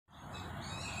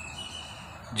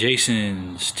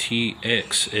Jason's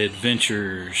TX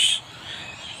Adventures.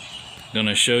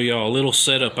 Gonna show y'all a little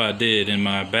setup I did in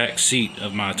my back seat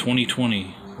of my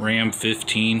 2020 Ram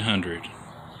 1500.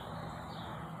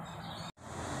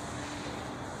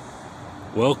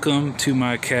 Welcome to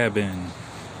my cabin.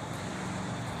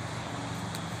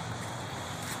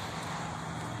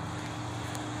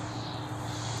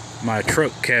 My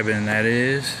truck cabin, that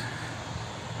is.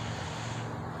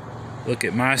 Look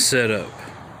at my setup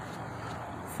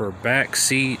for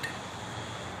backseat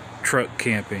truck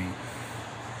camping.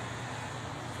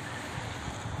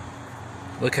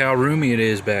 Look how roomy it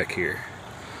is back here.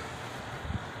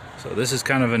 So this is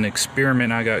kind of an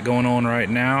experiment I got going on right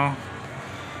now.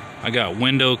 I got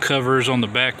window covers on the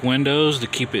back windows to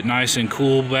keep it nice and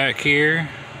cool back here.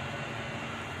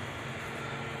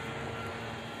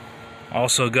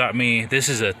 Also got me, this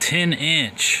is a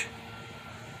 10-inch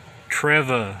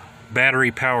Treva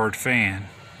battery powered fan.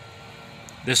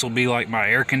 This will be like my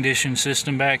air conditioning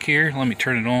system back here. Let me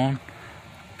turn it on.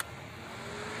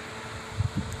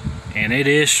 And it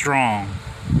is strong.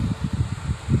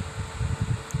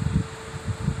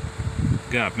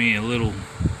 Got me a little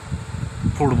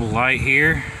portable light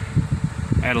here.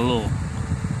 Add a little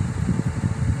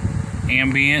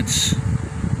ambience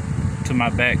to my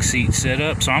back seat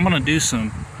setup. So I'm gonna do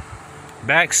some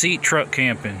backseat truck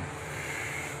camping.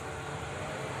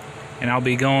 And I'll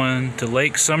be going to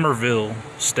Lake Somerville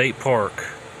State Park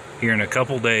here in a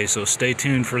couple days, so stay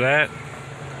tuned for that.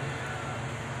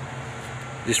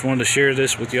 Just wanted to share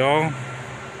this with y'all.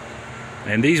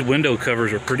 And these window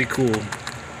covers are pretty cool.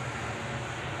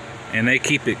 And they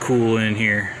keep it cool in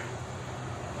here.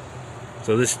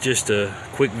 So this is just a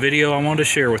quick video I wanted to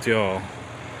share with y'all.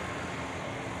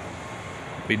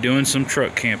 Be doing some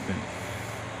truck camping.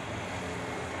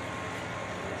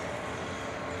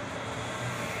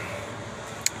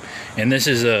 And this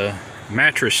is a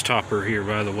mattress topper here,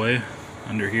 by the way,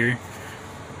 under here,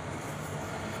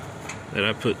 that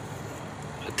I put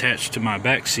attached to my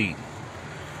back seat.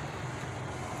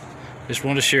 Just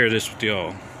want to share this with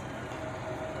y'all.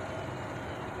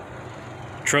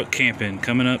 Truck camping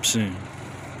coming up soon.